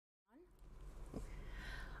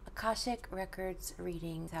Akashic Records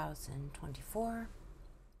Reading 2024.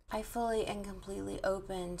 I fully and completely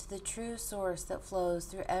open to the true source that flows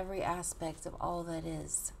through every aspect of all that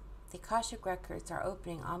is. The Akashic Records are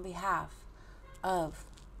opening on behalf of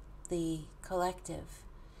the collective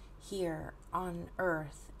here on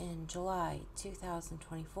Earth in July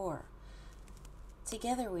 2024.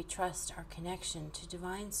 Together we trust our connection to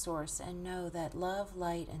Divine Source and know that love,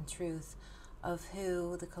 light, and truth of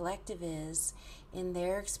who the collective is in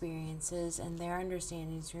their experiences and their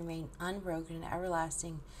understandings remain unbroken and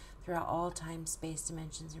everlasting throughout all time, space,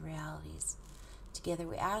 dimensions, and realities. Together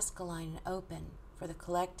we ask, align, and open for the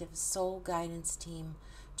collective soul guidance team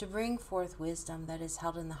to bring forth wisdom that is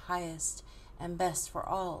held in the highest and best for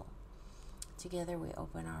all. Together we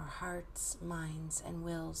open our hearts, minds, and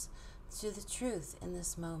wills to the truth in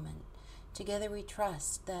this moment. Together we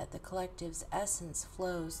trust that the collective's essence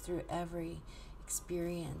flows through every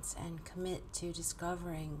experience and commit to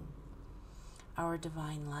discovering our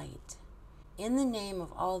divine light. In the name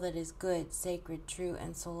of all that is good, sacred, true,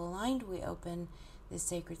 and soul-aligned, we open this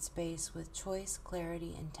sacred space with choice,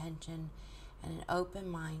 clarity, intention, and an open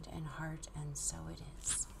mind and heart, and so it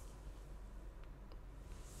is.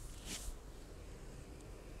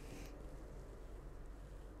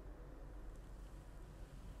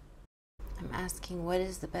 I'm asking, what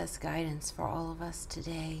is the best guidance for all of us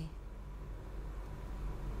today?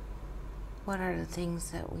 What are the things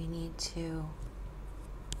that we need to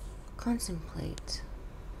contemplate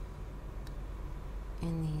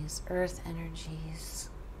in these earth energies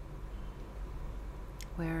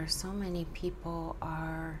where so many people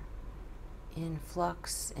are in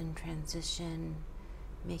flux, in transition,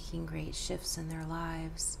 making great shifts in their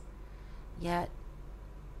lives, yet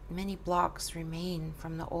many blocks remain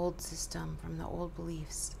from the old system, from the old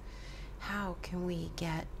beliefs. How can we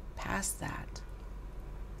get past that?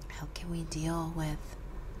 How can we deal with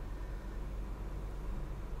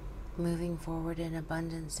moving forward in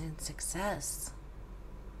abundance and success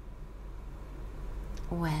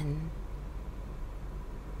when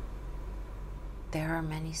there are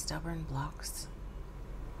many stubborn blocks,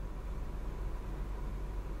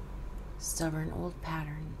 stubborn old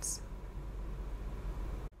patterns?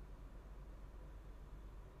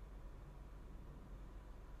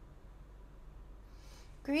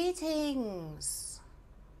 Greetings!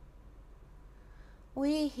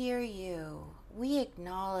 We hear you. We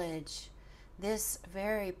acknowledge this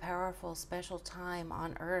very powerful, special time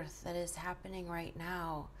on Earth that is happening right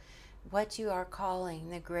now. What you are calling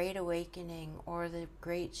the Great Awakening or the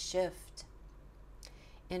Great Shift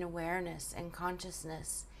in awareness and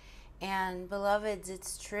consciousness. And beloveds,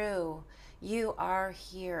 it's true. You are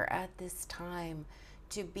here at this time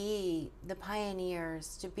to be the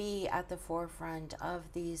pioneers, to be at the forefront of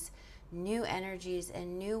these new energies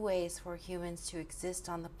and new ways for humans to exist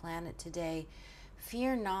on the planet today.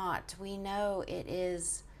 Fear not. We know it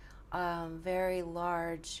is very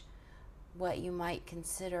large, what you might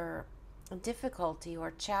consider a difficulty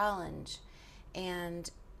or challenge.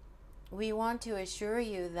 And we want to assure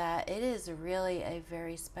you that it is really a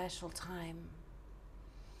very special time.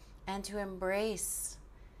 And to embrace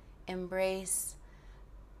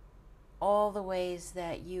all the ways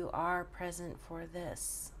that you are present for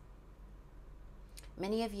this.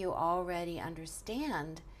 Many of you already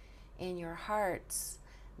understand in your hearts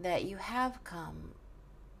that you have come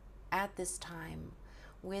at this time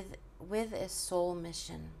with a soul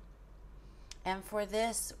mission. And for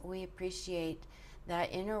this, we appreciate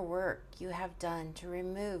that inner work you have done to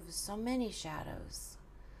remove so many shadows,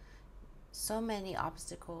 so many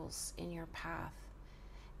obstacles in your path.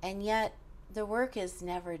 And yet, the work is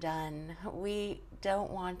never done. We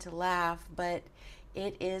don't want to laugh, but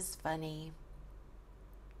it is funny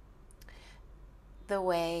the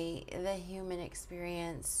way the human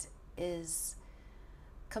experience is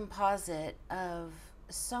composite of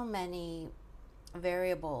so many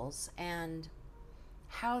variables, and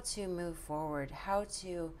how to move forward, how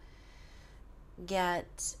to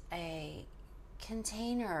get a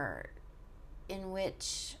container in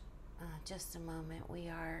which, just a moment, we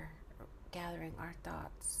are gathering our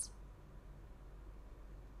thoughts.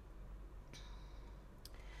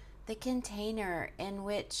 The container in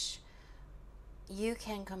which you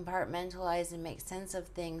can compartmentalize and make sense of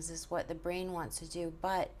things is what the brain wants to do,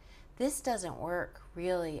 but this doesn't work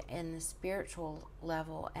really in the spiritual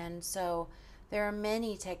level. And so there are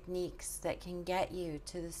many techniques that can get you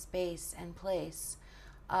to the space and place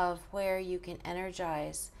of where you can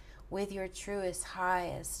energize with your truest,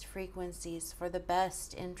 highest frequencies for the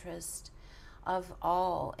best interest of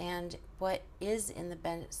all. And what is in the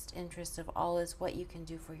best interest of all is what you can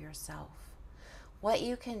do for yourself. what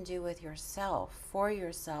you can do with yourself, for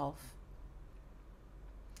yourself,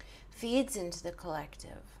 feeds into the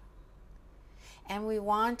collective. And we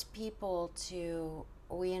invite people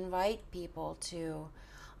to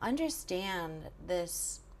understand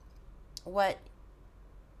this, what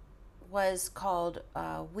was called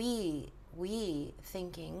we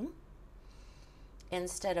thinking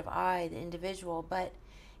instead of I, the individual, but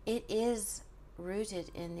it is rooted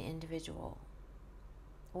in the individual.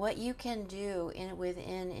 What you can do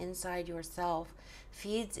inside yourself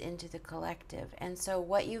feeds into the collective. And so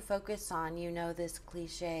what you focus on, this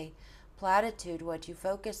cliche platitude, what you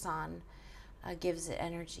focus on gives it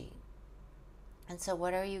energy. And so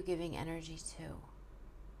what are you giving energy to?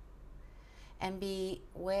 And be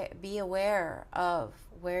aware of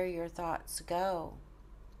where your thoughts go.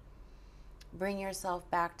 Bring yourself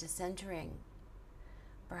back to centering.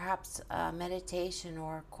 Perhaps meditation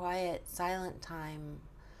or quiet, silent time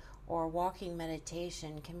or walking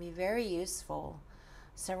meditation can be very useful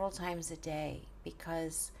several times a day,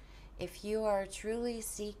 because if you are truly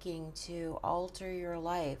seeking to alter your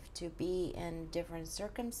life, to be in different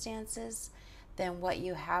circumstances than what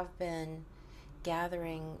you have been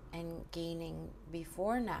gathering and gaining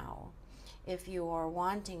before now, if you are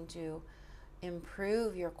wanting to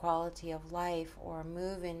improve your quality of life or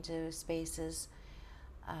move into spaces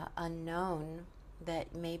unknown,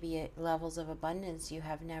 that may be at levels of abundance you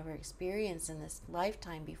have never experienced in this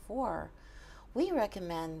lifetime before, we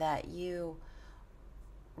recommend that you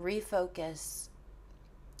refocus,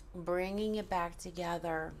 bringing it back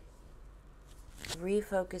together,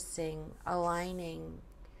 refocusing, aligning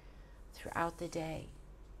throughout the day.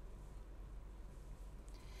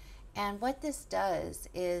 And what this does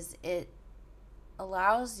is it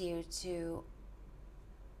allows you to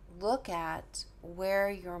look at where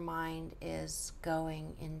your mind is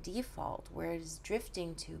going in default, where it is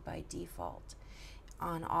drifting to by default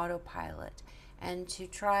on autopilot, and to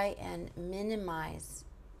try and minimize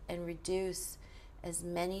and reduce as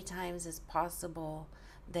many times as possible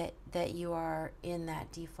that you are in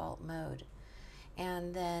that default mode.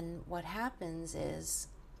 And then what happens is,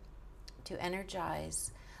 to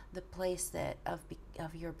energize the place that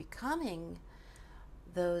of your becoming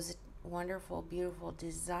those wonderful, beautiful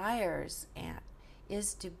desires,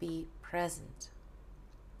 is to be present.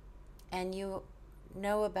 And you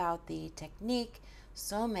know about the technique.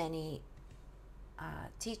 So many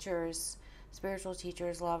teachers, spiritual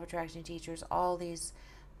teachers, law of attraction teachers, all these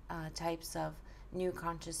types of new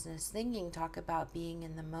consciousness thinking talk about being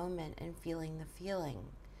in the moment and feeling the feeling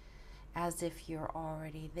as if you're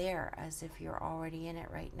already there, as if you're already in it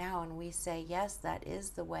right now. And we say, yes, that is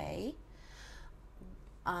the way.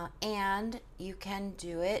 And you can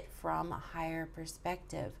do it from a higher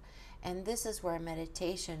perspective. And this is where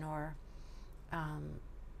meditation or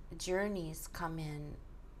journeys come in,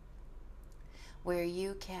 where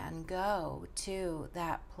you can go to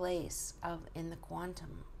that place in the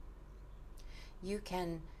quantum. You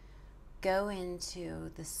can go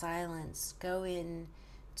into the silence, go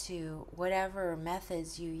into whatever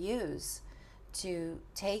methods you use to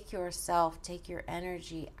take your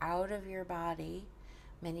energy out of your body.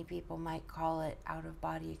 Many people might call it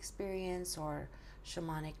out-of-body experience or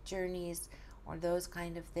shamanic journeys or those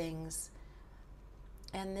kind of things.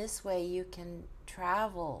 And this way you can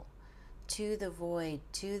travel to the void,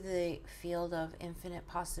 to the field of infinite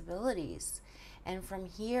possibilities. And from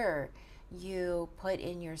here, you put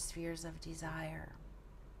in your spheres of desire.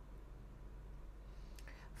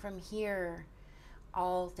 From here,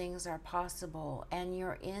 all things are possible, and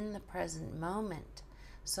you're in the present moment.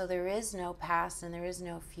 So there is no past and there is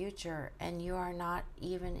no future, and you are not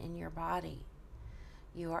even in your body.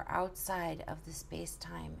 You are outside of the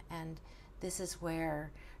space-time, and this is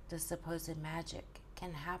where the supposed magic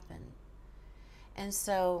can happen. And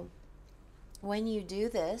so when you do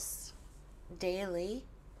this daily,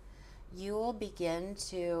 you will begin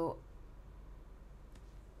to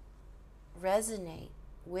resonate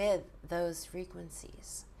with those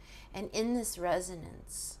frequencies. And in this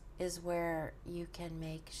resonance is where you can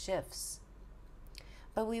make shifts.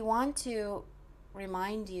 But we want to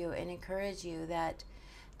remind you and encourage you that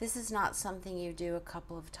this is not something you do a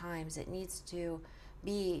couple of times. It needs to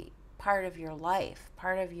be part of your life,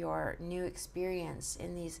 part of your new experience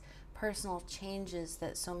in these personal changes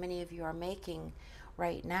that so many of you are making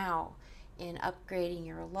right now in upgrading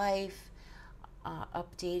your life,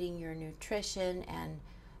 updating your nutrition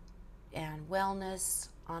and wellness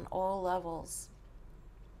on all levels.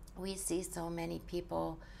 We see so many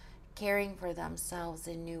people caring for themselves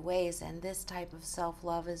in new ways, and this type of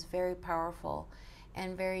self-love is very powerful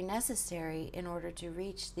and very necessary in order to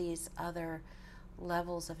reach these other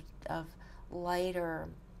levels of lighter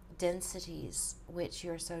densities which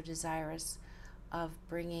you're so desirous of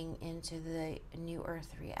bringing into the new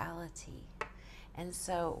earth reality. And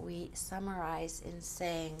so we summarize in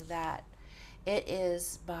saying that it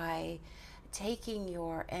is by taking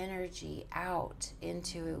your energy out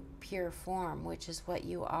into pure form, which is what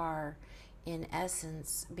you are in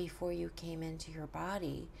essence before you came into your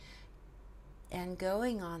body, and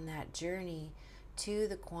going on that journey to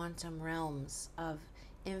the quantum realms of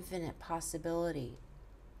infinite possibility.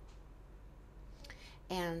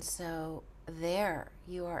 And so there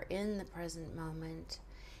you are in the present moment,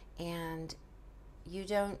 and you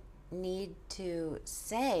don't need to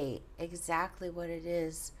say exactly what it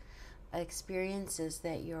is, experiences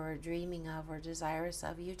that you're dreaming of or desirous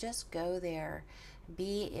of. You just go there,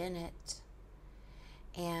 be in it,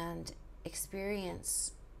 and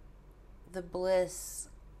experience the bliss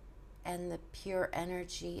and the pure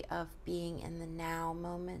energy of being in the now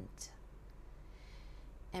moment.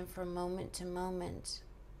 And from moment to moment,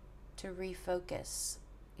 to refocus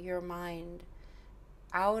your mind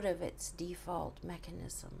out of its default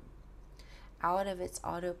mechanism, out of its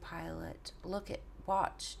autopilot.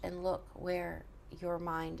 Watch and look where your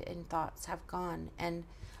mind and thoughts have gone, and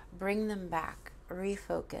bring them back,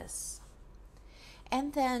 refocus.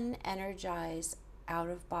 And then energize out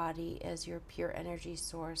of body as your pure energy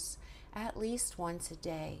source at least once a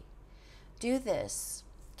day. Do this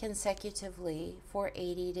consecutively for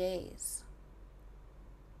 80 days.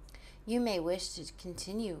 You may wish to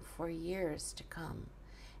continue for years to come,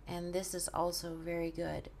 and this is also very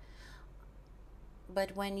good.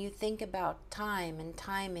 But when you think about time and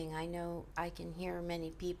timing, I know I can hear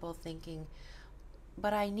many people thinking,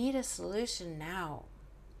 but I need a solution now.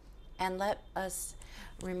 And let us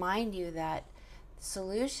remind you that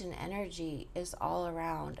solution energy is all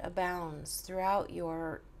around, abounds throughout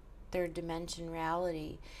your third dimension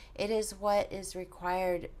reality. It is what is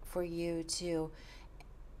required for you to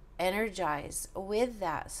energize with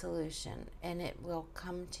that solution, and it will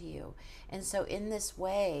come to you. And so in this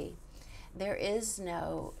way, there is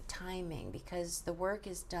no timing, because the work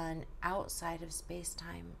is done outside of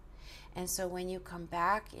space-time. And so when you come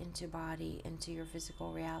back into body, into your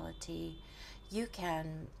physical reality, you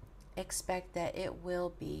can expect that it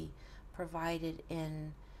will be provided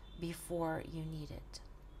in before you need it.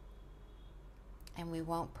 And we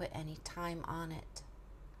won't put any time on it.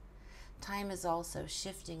 Time is also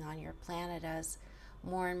shifting on your planet as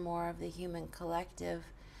more and more of the human collective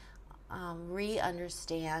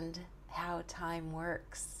re-understand how time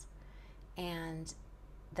works, and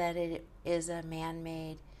that it is a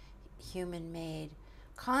man-made, human-made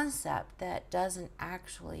concept that doesn't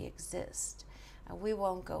actually exist. We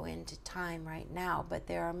won't go into time right now, but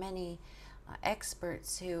there are many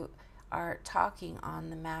experts who are talking on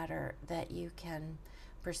the matter that you can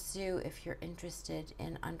pursue if you're interested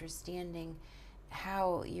in understanding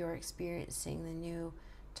how you're experiencing the new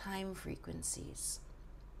time frequencies.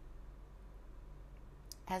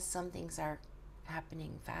 As some things are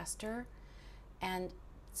happening faster and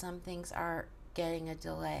some things are getting a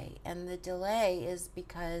delay. And the delay is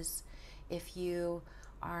because if you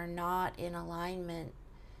are not in alignment,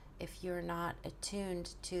 if you're not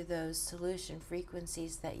attuned to those solution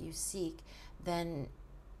frequencies that you seek, then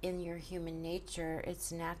in your human nature,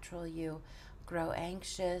 it's natural you grow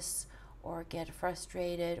anxious or get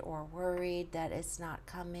frustrated or worried that it's not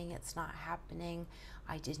coming, it's not happening,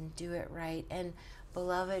 I didn't do it right. And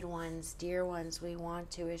beloved ones, dear ones, we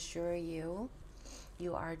want to assure you,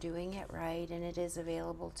 you are doing it right, and it is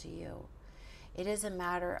available to you. It is a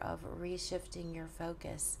matter of reshifting your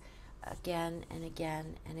focus again and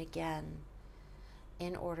again and again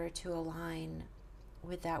in order to align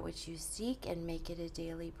with that which you seek and make it a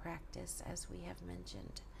daily practice, as we have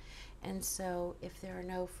mentioned. And so if there are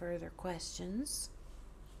no further questions,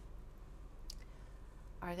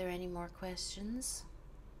 are there any more questions?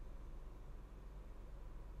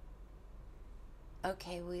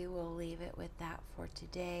 Okay, we will leave it with that for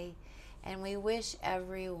today. And we wish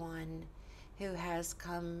everyone who has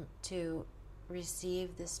come to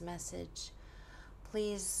receive this message,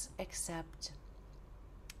 please accept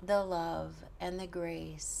the love and the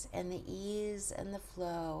grace and the ease and the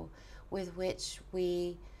flow with which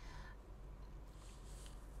we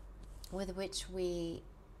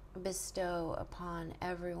bestow upon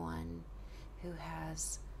everyone who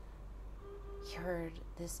has heard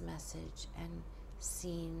this message and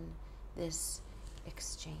seen this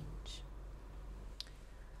exchange.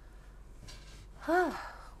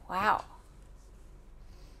 Wow.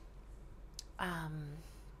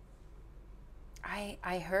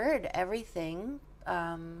 I heard everything.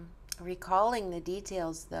 Recalling the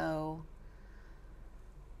details, though,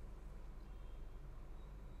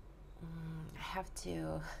 have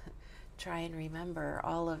to try and remember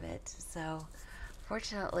all of it. So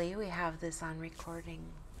fortunately, we have this on recording.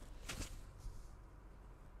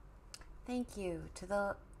 Thank you to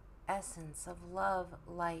the essence of love,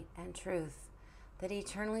 light, and truth that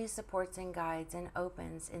eternally supports and guides and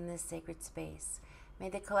opens in this sacred space. May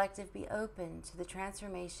the collective be open to the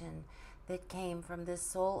transformation that came from this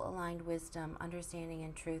soul-aligned wisdom, understanding,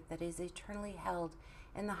 and truth that is eternally held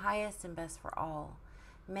in the highest and best for all.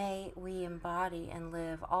 May we embody and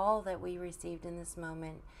live all that we received in this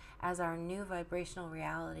moment as our new vibrational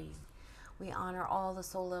reality. We honor all the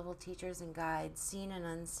soul-level teachers and guides, seen and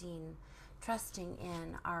unseen, trusting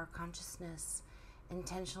in our consciousness,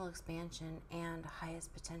 intentional expansion, and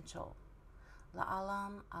highest potential.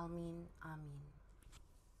 La'alam, Almin, Amin.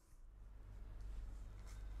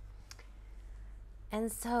 And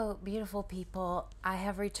so, beautiful people, I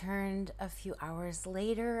have returned a few hours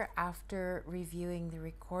later after reviewing the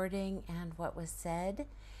recording and what was said.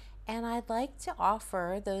 And I'd like to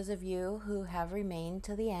offer those of you who have remained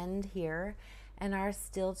to the end here and are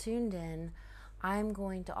still tuned in, I'm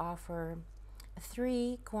going to offer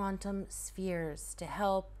 3 quantum spheres to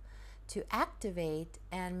help to activate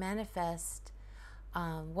and manifest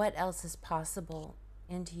what else is possible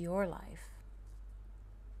into your life.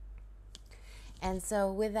 And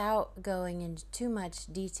so without going into too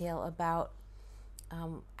much detail about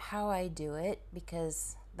how I do it,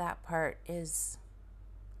 because that part is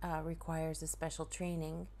requires a special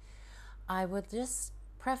training, I would just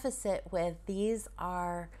preface it with these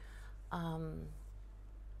are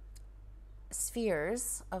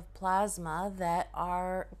spheres of plasma that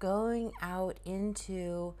are going out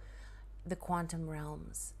into the quantum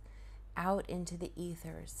realms, out into the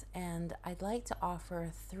ethers. And I'd like to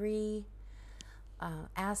offer 3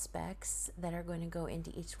 aspects that are going to go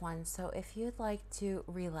into each one. So if you'd like to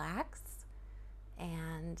relax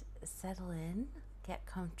and settle in, get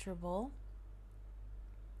comfortable,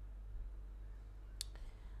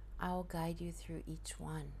 I'll guide you through each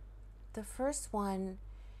one. The first one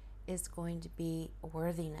is going to be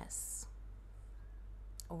worthiness.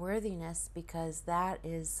 Worthiness, because that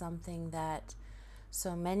is something that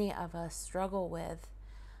so many of us struggle with,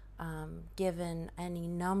 given any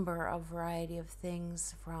number of variety of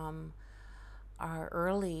things from our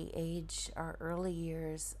early age, our early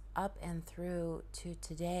years, up and through to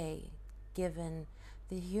today, given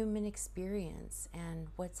the human experience and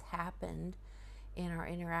what's happened in our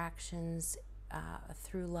interactions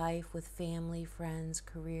through life with family, friends,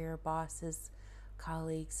 career, bosses,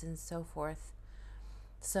 colleagues, and so forth.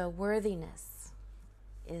 So worthiness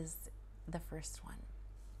is the first one.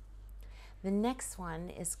 The next one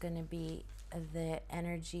is going to be the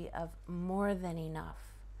energy of more than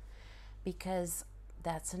enough, because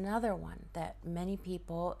that's another one that many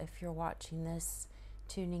people, if you're watching this,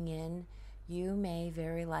 tuning in, you may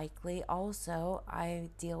very likely also, I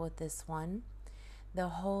deal with this one, the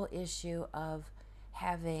whole issue of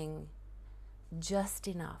having just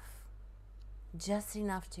enough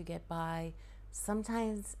to get by.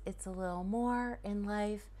 Sometimes it's a little more in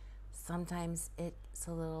life, sometimes it's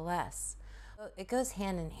a little less. It goes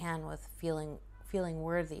hand in hand with feeling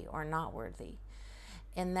worthy or not worthy.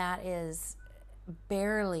 And that is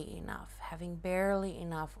barely enough, having barely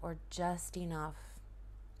enough or just enough,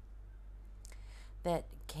 that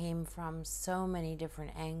came from so many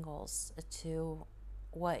different angles to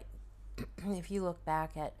what, if you look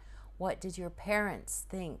back at what did your parents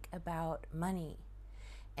think about money,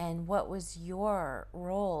 and what was your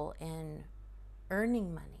role in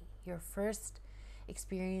earning money, your first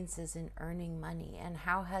experiences in earning money, and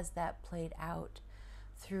how has that played out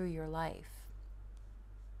through your life.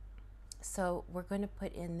 So we're going to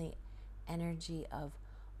put in the energy of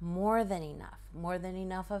more than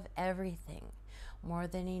enough of everything, more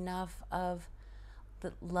than enough of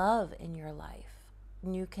the love in your life,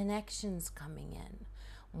 new connections coming in,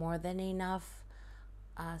 more than enough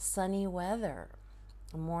sunny weather,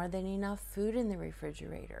 more than enough food in the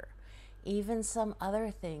refrigerator, even some other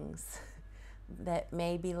things that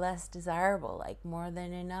may be less desirable, like more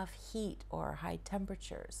than enough heat or high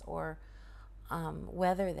temperatures, or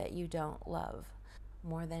weather that you don't love,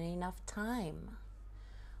 more than enough time,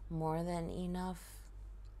 more than enough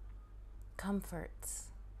comforts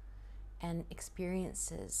and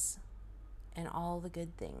experiences and all the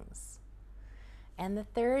good things. And the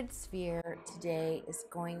third sphere today is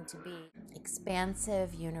going to be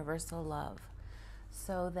expansive universal love,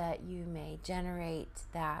 so that you may generate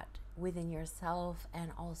that within yourself and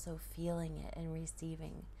also feeling it and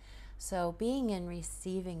receiving. So being in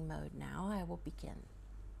receiving mode now, I will begin.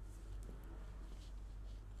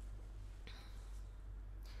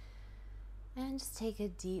 And just take a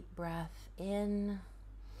deep breath in,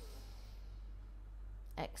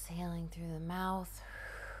 exhaling through the mouth.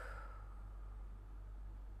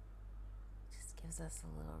 Just gives us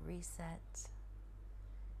a little reset.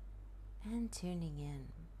 And tuning in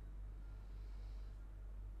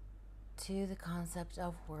to the concept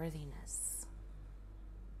of worthiness.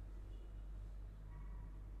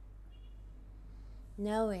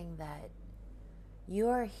 Knowing that you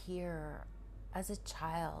are here as a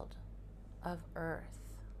child of Earth.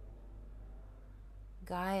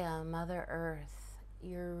 Gaia, Mother Earth,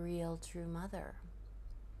 your real true mother.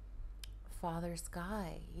 Father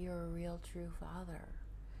Sky, your real true father.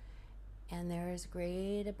 And there is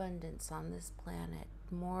great abundance on this planet,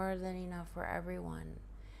 more than enough for everyone.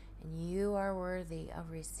 And you are worthy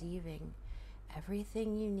of receiving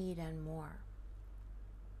everything you need and more.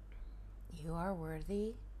 You are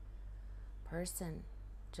worthy person,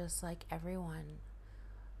 just like everyone,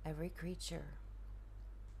 every creature,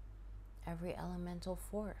 every elemental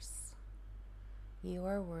force. You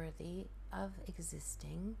are worthy of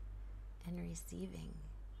existing and receiving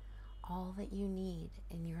all that you need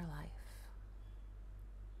in your life.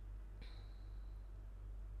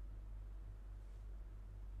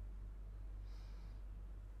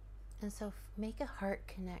 And so make a heart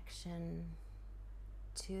connection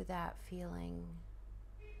to that feeling.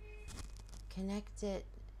 Connect it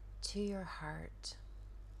to your heart.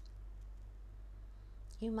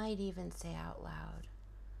 You might even say out loud,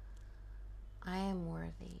 I am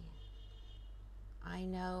worthy. I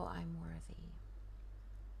know I'm worthy.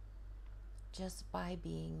 Just by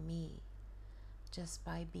being me, just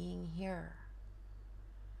by being here.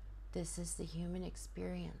 This is the human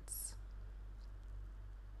experience.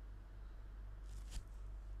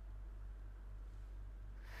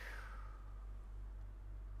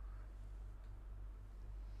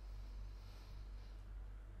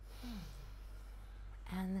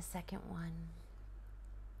 And the second one,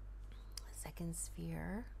 second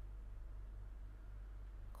sphere,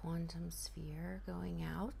 quantum sphere going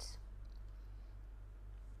out,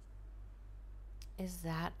 is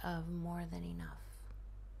that of more than enough.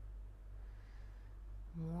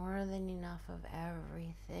 More than enough of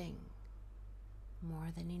everything.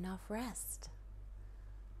 More than enough rest.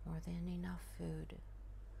 More than enough food.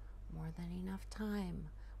 More than enough time.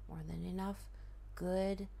 More than enough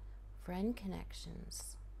good friend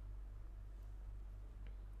connections.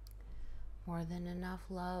 More than enough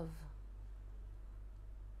love.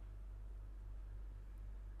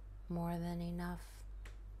 More than enough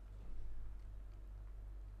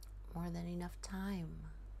time.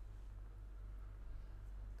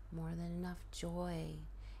 More than enough joy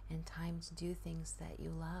and time to do things that you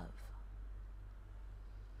love.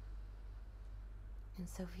 And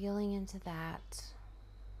so feeling into that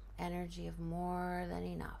energy of more than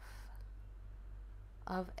enough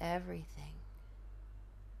of everything.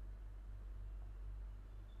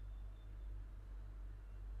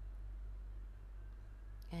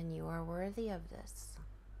 And you are worthy of this.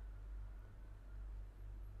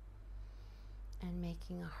 And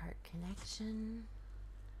making a heart connection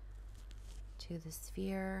to the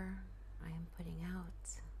sphere I am putting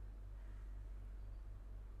out.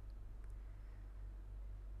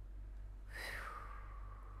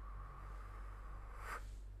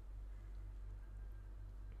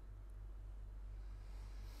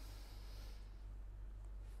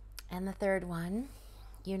 And the third one,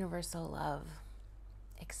 universal love,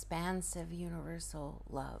 expansive universal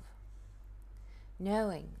love.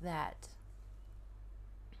 Knowing that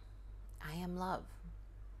I am love.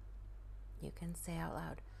 You can say out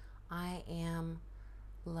loud, I am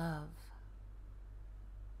love.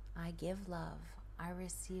 I give love. I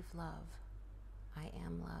receive love. I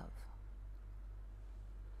am love.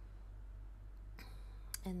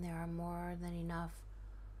 And there are more than enough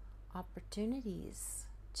opportunities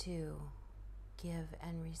to give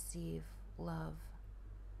and receive love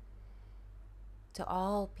to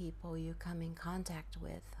all people you come in contact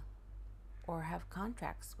with or have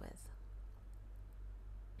contracts with.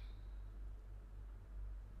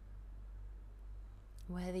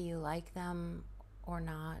 Whether you like them or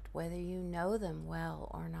not, whether you know them well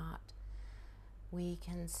or not, we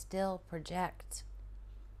can still project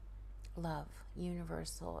love,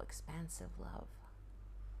 universal, expansive love.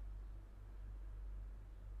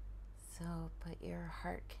 So put your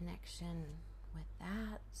heart connection with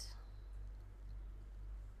that.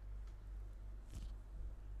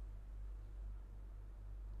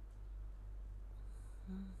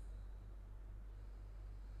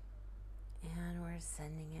 And we're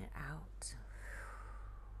sending it out.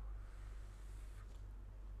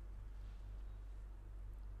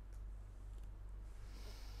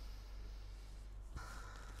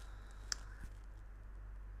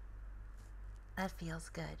 That feels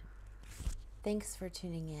good. Thanks for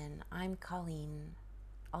tuning in. I'm Colleen,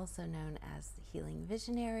 also known as the Healing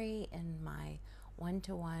Visionary, in my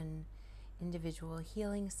one-to-one individual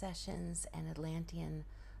healing sessions and Atlantean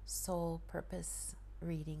soul purpose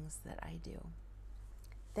readings that I do.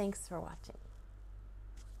 Thanks for watching.